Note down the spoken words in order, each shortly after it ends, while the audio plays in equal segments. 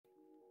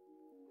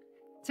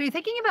So you're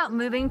thinking about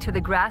moving to the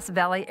Grass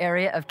Valley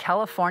area of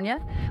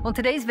California? Well, in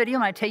today's video,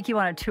 I'm going to take you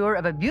on a tour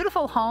of a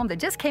beautiful home that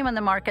just came on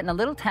the market in the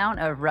little town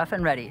of Rough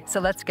and Ready. So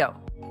let's go.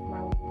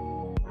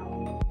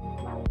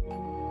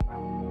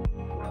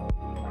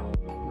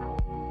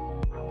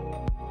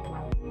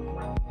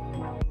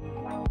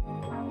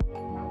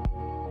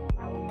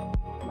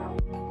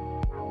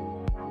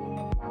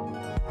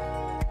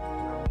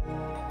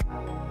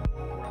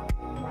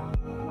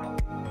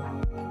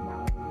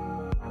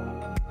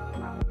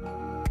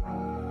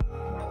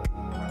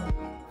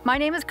 My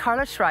name is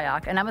Carla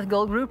Shryock, and I'm with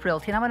Gold Group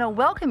Realty, and I'm going to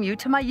welcome you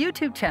to my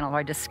YouTube channel where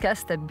I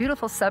discuss the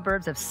beautiful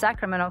suburbs of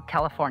Sacramento,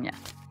 California.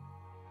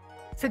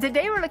 So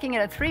today we're looking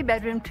at a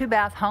 3-bedroom,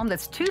 2-bath home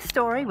that's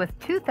 2-story with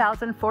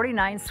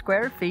 2,049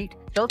 square feet,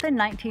 built in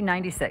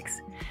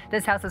 1996.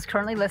 This house is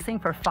currently listing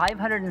for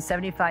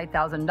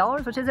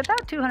 $575,000, which is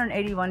about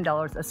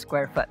 $281 a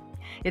square foot.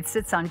 It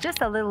sits on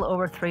just a little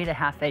over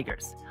 3.5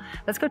 acres.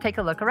 Let's go take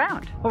a look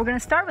around. Well, we're going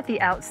to start with the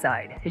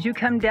outside. As you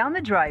come down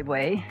the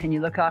driveway and you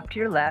look off to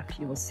your left,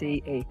 you will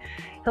see a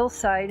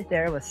hillside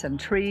there with some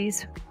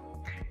trees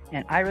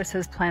and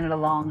irises planted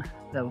along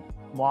the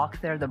walk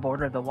there, the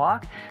border of the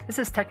walk. This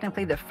is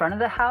technically the front of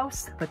the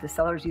house, but the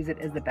sellers use it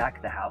as the back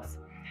of the house.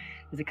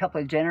 There's a couple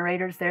of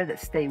generators there that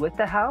stay with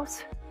the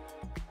house.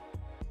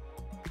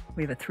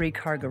 We have a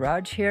 3-car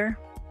garage here.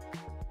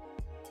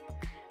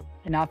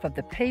 And off of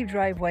the paved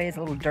driveway is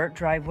a little dirt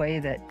driveway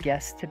that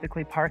guests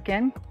typically park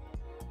in.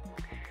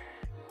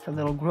 It's a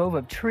little grove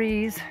of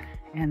trees,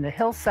 and the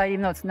hillside,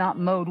 even though it's not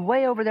mowed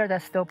way over there,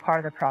 that's still part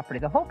of the property.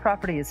 The whole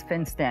property is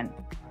fenced in.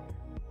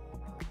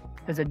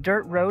 There's a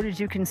dirt road, as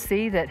you can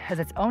see, that has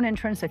its own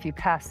entrance. If you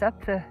pass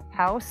up the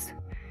house,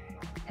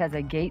 it has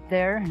a gate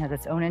there and has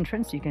its own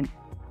entrance. You can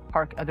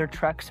park other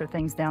trucks or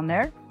things down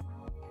there.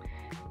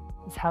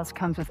 This house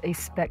comes with a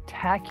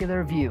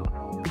spectacular view.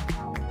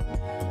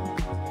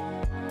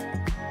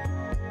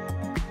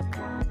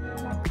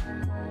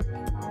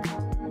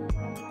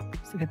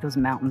 Look at those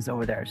mountains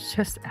over there. It's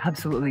just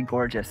absolutely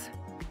gorgeous.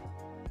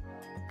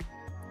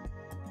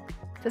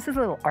 This is a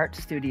little art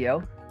studio.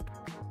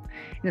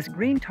 And this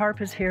green tarp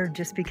is here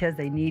just because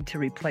they need to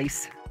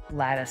replace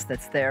lattice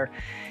that's there,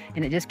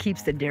 and it just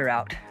keeps the deer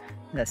out.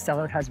 The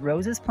cellar has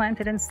roses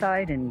planted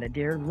inside, and the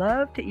deer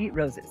love to eat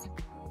roses.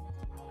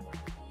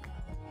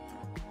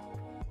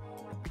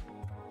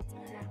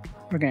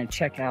 We're going to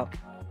check out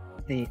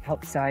the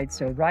outside.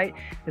 So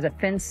there's a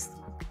fenced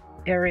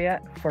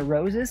area for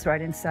roses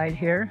right inside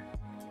here.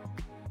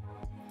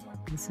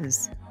 This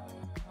is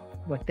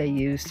what they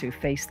use to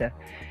face the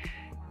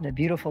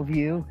beautiful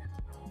view,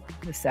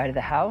 the side of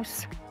the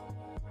house.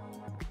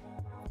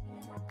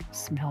 It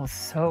smells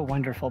so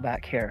wonderful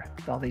back here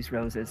with all these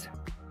roses.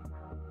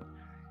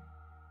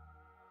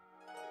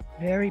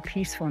 Very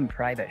peaceful and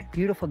private.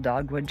 Beautiful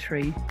dogwood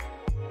tree.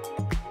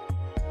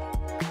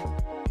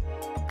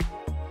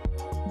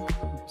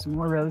 Some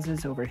more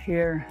roses over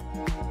here.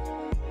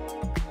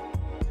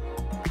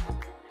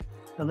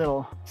 The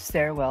little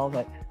stairwell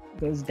that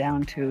goes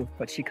down to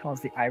what she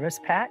calls the iris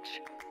patch.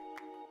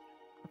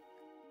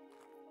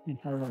 And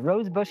has a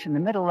rose bush in the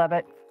middle of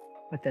it,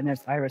 but then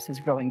there's irises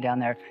growing down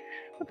there.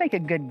 Would make a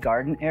good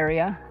garden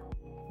area.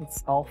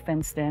 It's all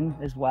fenced in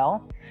as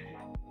well,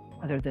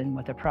 other than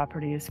what the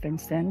property is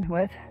fenced in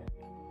with.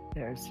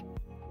 There's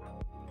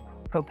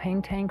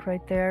propane tank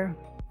right there.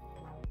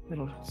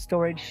 Little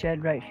storage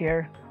shed right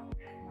here.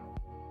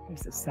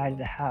 There's the side of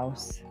the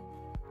house.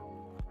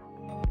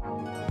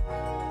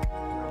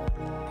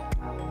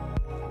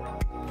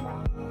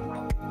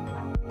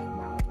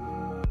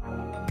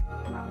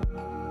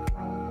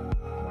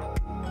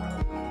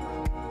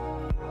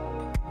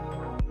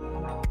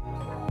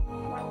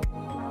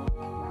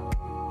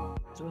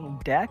 There's a little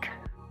deck,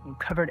 a little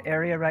covered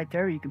area right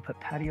there. You can put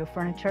patio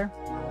furniture.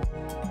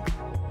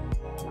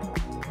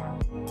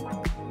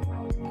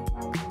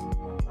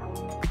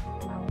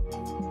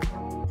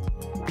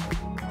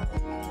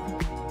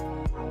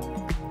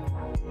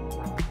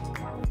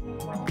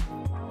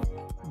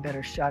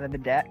 Better shot of the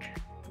deck.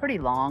 Pretty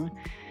long.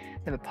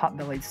 They have a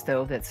pot-bellied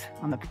stove that's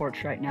on the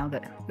porch right now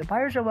that the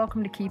buyers are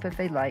welcome to keep if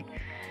they like.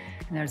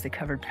 And there's the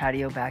covered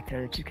patio back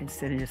there that you can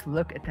sit and just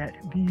look at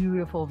that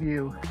beautiful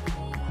view.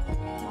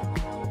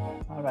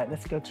 All right,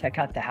 let's go check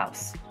out the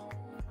house.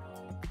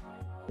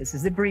 This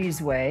is the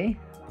breezeway,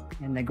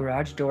 and the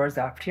garage door is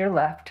off to your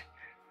left.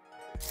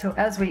 So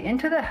as we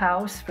enter the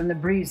house from the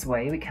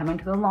breezeway, we come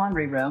into the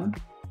laundry room.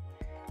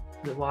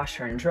 The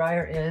washer and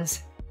dryer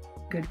is.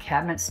 Good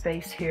cabinet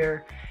space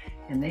here,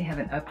 and they have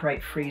an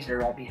upright freezer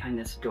right behind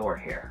this door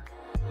here.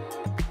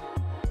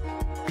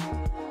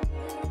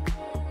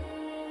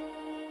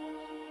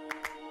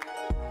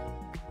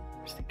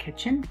 There's the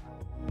kitchen.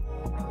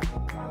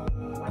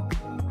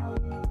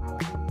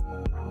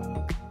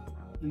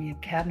 We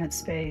have cabinet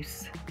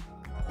space.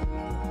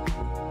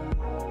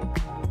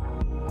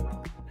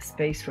 A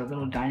space for a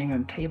little dining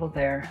room table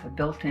there, a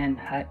built-in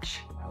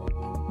hutch.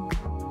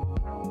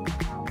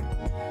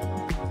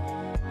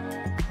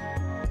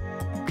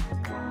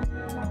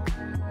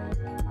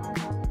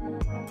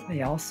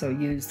 They also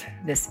used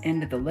this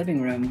end of the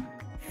living room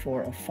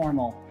for a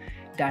formal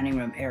dining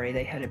room area.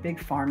 They had a big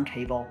farm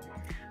table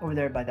over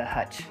there by the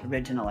hutch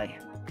originally.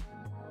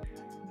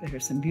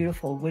 There's some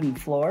beautiful wooden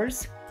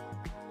floors,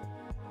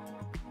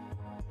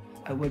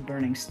 a wood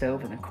burning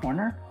stove in the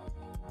corner,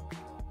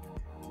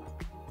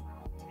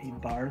 a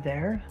bar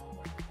there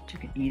that you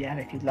can eat at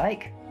if you'd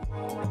like.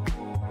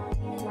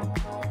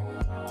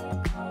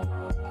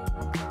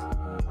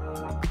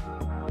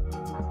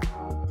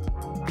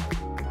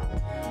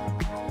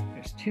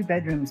 There's 2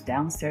 bedrooms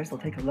downstairs we'll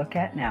take a look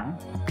at now.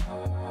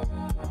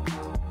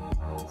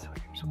 So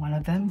here's one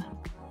of them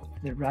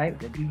to the right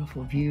with a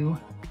beautiful view.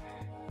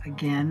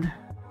 Again,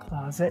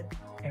 closet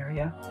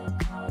area.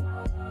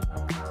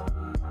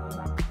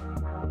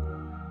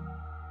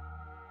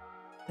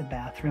 The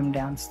bathroom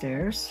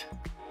downstairs.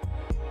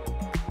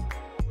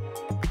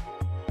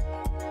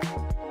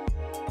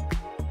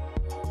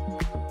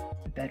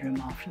 The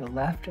bedroom off to the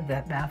left of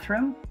that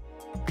bathroom.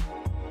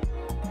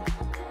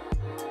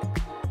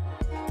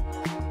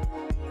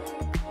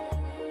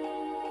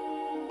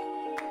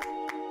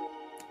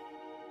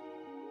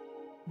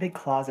 Big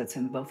closets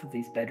in both of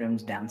these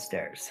bedrooms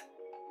downstairs.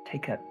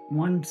 Take up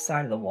one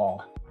side of the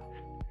wall.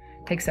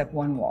 Takes up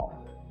one wall.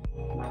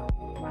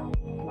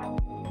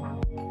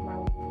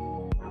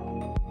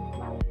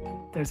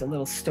 There's a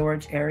little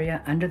storage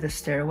area under the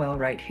stairwell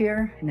right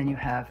here, and then you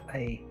have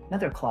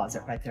another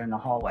closet right there in the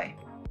hallway.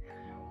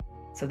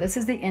 So this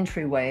is the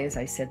entryway. As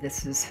I said,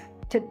 this is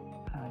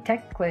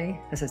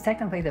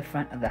technically the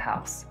front of the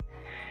house.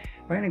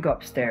 We're going to go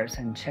upstairs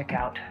and check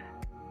out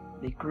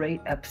the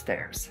great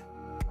upstairs.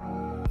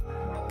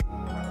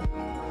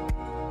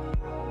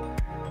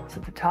 So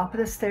at the top of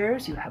the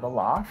stairs, you have a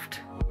loft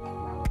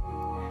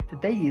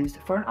that they used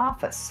for an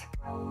office.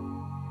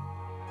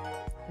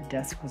 The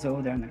desk was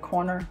over there in the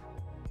corner.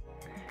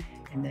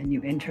 And then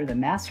you enter the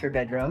master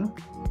bedroom.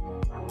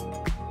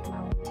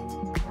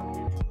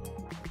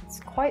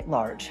 It's quite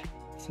large.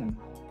 Some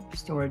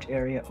storage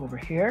area over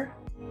here.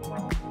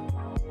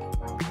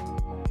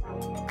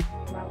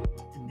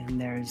 And then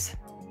there's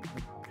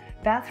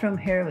a bathroom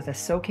here with a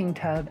soaking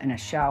tub and a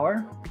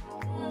shower.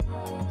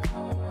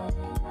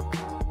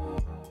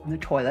 And the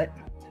toilet,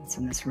 it's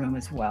in this room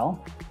as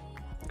well.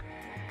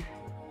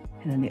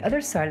 And then the other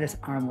side of this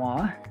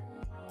armoire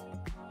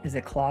is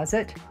a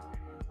closet,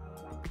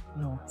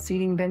 little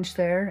seating bench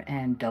there,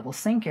 and double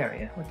sink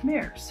area with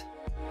mirrors.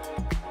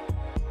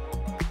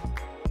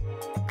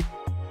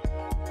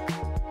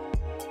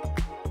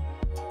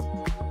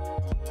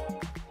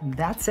 And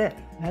that's it.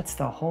 That's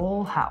the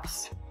whole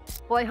house.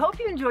 Well, I hope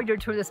you enjoyed your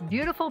tour of this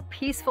beautiful,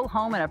 peaceful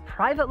home in a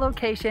private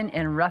location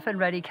in Rough and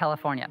Ready,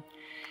 California.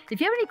 If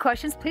you have any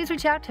questions, please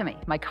reach out to me.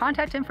 My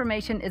contact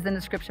information is in the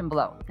description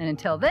below. And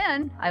until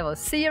then, I will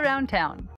see you around town.